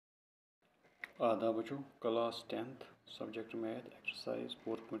आदाब बच्चों, class 10th subject math exercise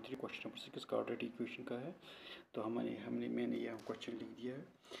 4.3 question number 6 quadratic equation का है। तो मैंने यह क्वेश्चन लिख दिया है।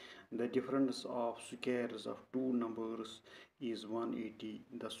 The difference of squares of two numbers is 180।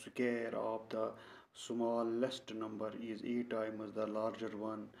 The square of the smallest number is 8 times the larger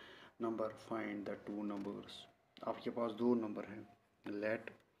one number. Find the two numbers. आपके पास दो नंबर हैं।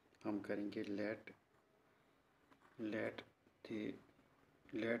 लेट हम करेंगे late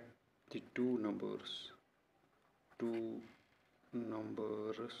the two numbers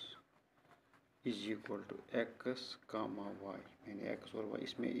is equal to x, y। मैंने x और y,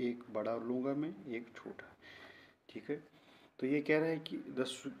 इसमें एक बड़ा लूँगा मैं, एक छोटा। ठीक है, तो ये कह रहा है कि the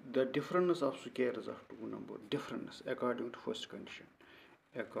difference of squares of to number, difference according to first condition.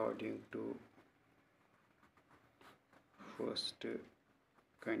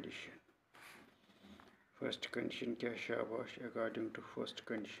 First condition क्या? शाबाश, according to first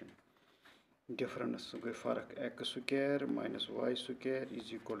condition difference गई फ़र्क, x square minus Y square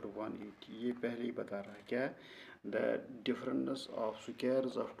is equal to 180। ये पहले ही बता रहा है क्या? The difference of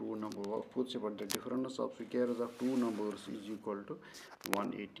squares of to number, खुद से पढ़, the difference of squares of two numbers is equal to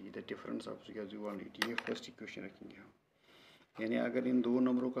 180। The difference of squares 180। ये फर्स्ट इक्वेशन रखेंगे हम। यानी अगर इन दो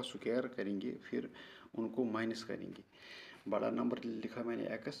नंबरों का स्क्वायर करेंगे फिर उनको माइनस करेंगे। बड़ा नंबर लिखा मैंने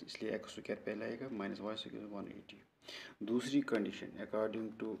एक्स, इसलिए एक्स स्क्वायर पहले आएगा, माइनस वाई स्क्वायर 180। दूसरी condition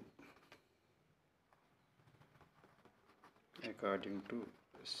according to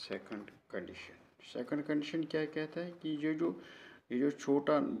second condition क्या कहता है कि ये जो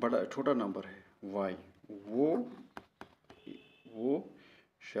छोटा नंबर है y, वो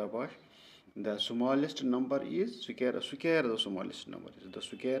शाबाश, the smallest number is square the smallest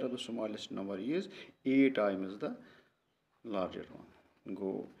number is 8 times the larger one.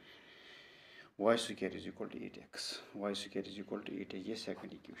 Go y square is equal to 8x, ये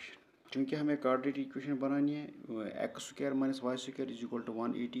सेकंड इक्वेशन। क्योंकि हमें क्वाड्रेटिक इक्वेशन बनानी है, x square minus Y square is equal to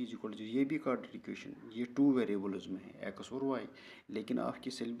 180 is equal to, ये भी quadratic equation, ये two variables में है एक्स और वाई, लेकिन आपके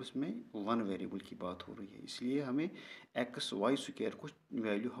सिलेबस में वन वेरिएबल की बात हो रही है, इसलिए हमें एक्स वाई स्क्वायर को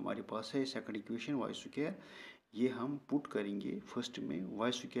वैल्यू हमारे पास है सेकंड इक्वेशन वाई स्क्वायर, ये हम पुट करेंगे फर्स्ट में,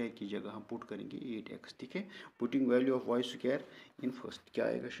 वाई स्क्वायर की जगह हम पुट करेंगे 8x। ठीक है, putting value of Y square in first, क्या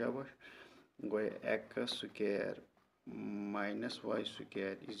आएगा? शाबाश, गोए x square minus Y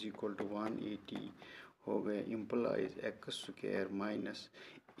square is equal to 180 हो गया, implies x square minus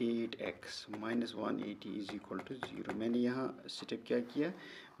 8x minus 180 is equal to 0। मैंने यहाँ स्टेप क्या किया?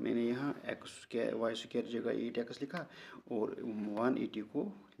 मैंने यहाँ एक्स स्क्वायर वाई स्क्वायर जगह 8x लिखा और 180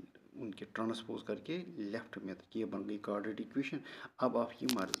 को उनके ट्रांसपोज करके लेफ्ट में, ये बन गई क्वाड्रेटिक इक्वेशन। अब आपकी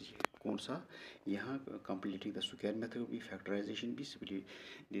मर्जी है कौन सा, यहाँ कंप्लीटिंग द स्क्वायर मेथड भी, फैक्टराइजेशन भी,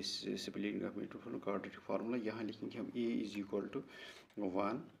 स्प्लिटिंग क्वाड्रेटिक फार्मूला यहाँ लिखेंगे हम। a is equal to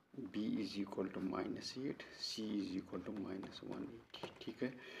 1, b is equal to -8, c is equal to -180। ठीक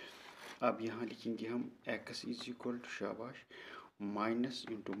है, अब यहाँ लिखेंगे हम x इज इक्वल टू, शाबाश, minus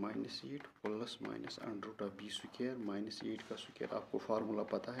into -8 plus minus under B square, -8 का स्क्वायर आपको फार्मूला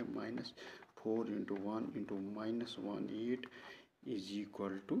पता है, -4 into 1 into -18 is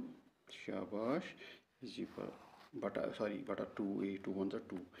equal to, शाबाश, इज इक्वल बटा 2, 8 2 1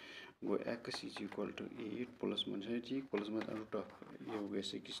 2, गो x is equal to 8 plus -8 plus under, ये हो गया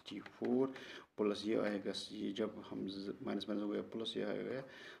 64 प्लस ये आएगा, ये जब हम माइनस हो गया प्लस, ये आएगा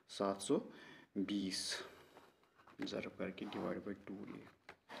 720 ज़रब करके डिवाइड बाई 2। ये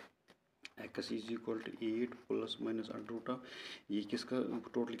x is equal to 8 plus minus under, ये किसका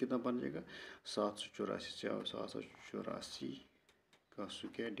टोटल कितना बन जाएगा? 784 का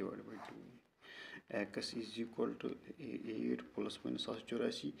square divide by 2। X is equal to 8 plus minus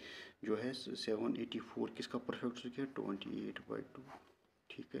 784 जो है 784, किसका परफेक्ट स्क्वायर? 28/2।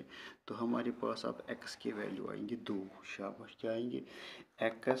 ठीक है, तो हमारे पास अब x के वैल्यू आएंगे 2। शाबाश, क्या आएंगे?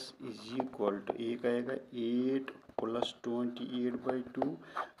 x इज इक्वल टू, एक आएगा 8 प्लस 28/2,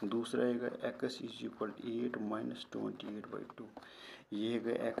 दूसरा आएगा x is equal to 8 minus 28/2। ये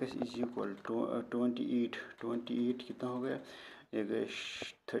है x इज इक्वल टू 28 कितना हो गया? ये गए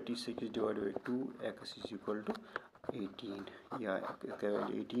 36 divide by 2, x is equal to 18, या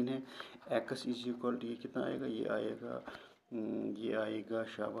वैल्यू 18 है। x इज इक्वल टू, ये कितना आएगा? ये आएगा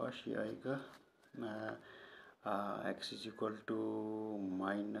शाबाश, ये आएगा x इज इक्वल टू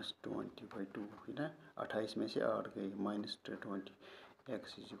 -20/2 है ना, 28 में से 8 गई, -20,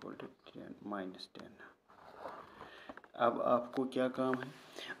 x इज इक्वल टू -10। अब आपको क्या काम है?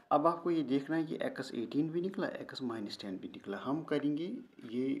 अब आपको ये देखना है कि x 18 भी निकला, x -10 भी निकला। हम करेंगे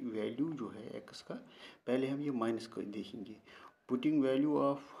ये वैल्यू जो है x का, पहले हम ये माइनस कर देखेंगे। Putting value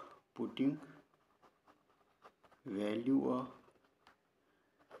of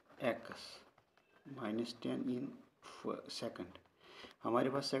x -10 in second. हमारे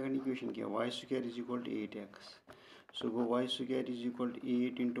पास सेकंड इक्वेशन क्या है, Y square is equal to 8x। सो वो Y square is equal to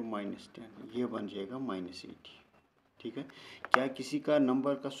 8 into -10, ये बन जाएगा -80। ठीक है। क्या किसी का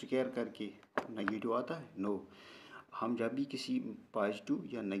नंबर का स्क्वायर करके नेगेटिव आता है? नो। हम जब भी किसी पॉजिटिव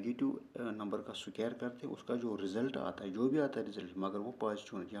या नेगेटिव नंबर का स्क्वायर करते हैं, उसका जो रिजल्ट आता है, जो भी आता है रिजल्ट, मगर वो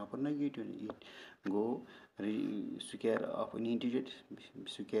पॉजिटिव होना चाहिए, यहाँ पर नेगेटिव नहीं। गो square of any integer,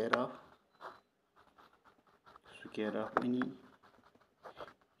 square of any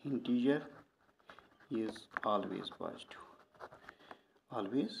integer is always positive,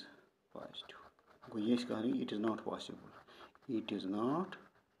 always positive। गो ये कहेंगे it is not possible, it is not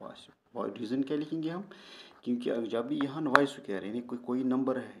possible. और रीज़न क्या लिखेंगे हम, क्योंकि जब भी यहाँ वाई स्क्वायर यानी कोई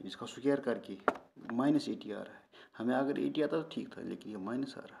नंबर है जिसका स्क्वायर करके -80 आ रहा है, हमें अगर 80 आता तो ठीक था, लेकिन ये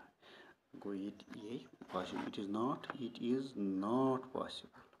माइनस आ रहा है, गो ये possible, it is not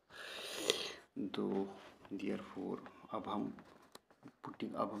possible. तो देयरफॉर अब हम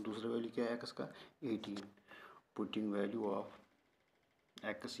दूसरा वैल्यू क्या है एक्स का, 18। Putting value of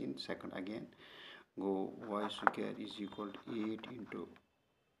x in second again, go why square is equal to 8 into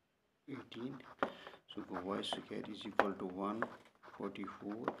 18। So go why square is equal to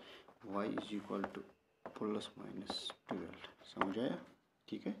 144, Y is equal to +-12। समझ आया?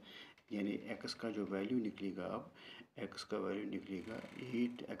 ठीक है। यानी एक्स का जो वैल्यू निकलेगा, अब एक्स का वैल्यू निकलेगा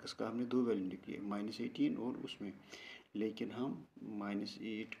 8। एक्स का हमने दो वैल्यू निकली है, -18 और उसमें, लेकिन हम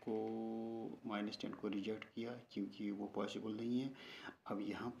 -8 को -10 को रिजेक्ट किया क्योंकि वो पॉसिबल नहीं है। अब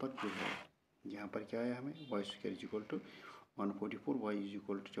यहाँ पर जो है, यहाँ पर क्या है हमें, Y square is equal to 144, Y is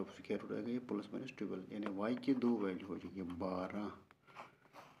equal to, जब स्क्वायर रूट आएगा ये +-12, यानी वाई के दो वैल्यू हो जाएंगे 12।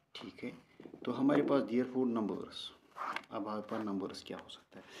 ठीक है। तो हमारे पास देयरफॉर नंबर्स, अब हमारे पास नंबर्स क्या हो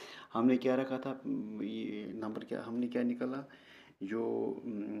सकता है, हमने क्या रखा था, ये नंबर क्या हमने क्या निकाला, जो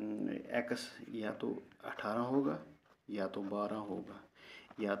एक्स या तो 18 होगा या तो 12 होगा,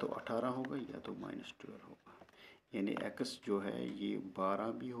 या तो 18 होगा या तो -12 होगा। यानी एक्स जो है ये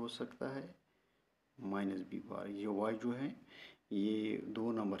 12 भी हो सकता है, माइनस भी 12। ये वाई जो है ये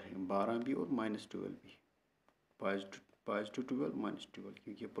दो नंबर हैं, 12 भी और -12 भी, पॉजिटिव 12 -12,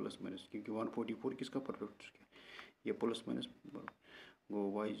 क्योंकि प्लस माइनस, क्योंकि 144 किसका परफेक्ट है, ये +-, go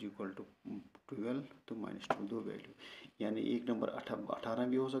why is equal to 12 तो -12, दो वैल्यू। यानी एक नंबर 18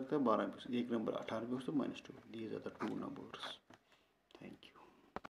 भी हो सकता है, 12 भी हो सकता है, एक नंबर 18 भी हो सकता है, -12। These are the two numbers.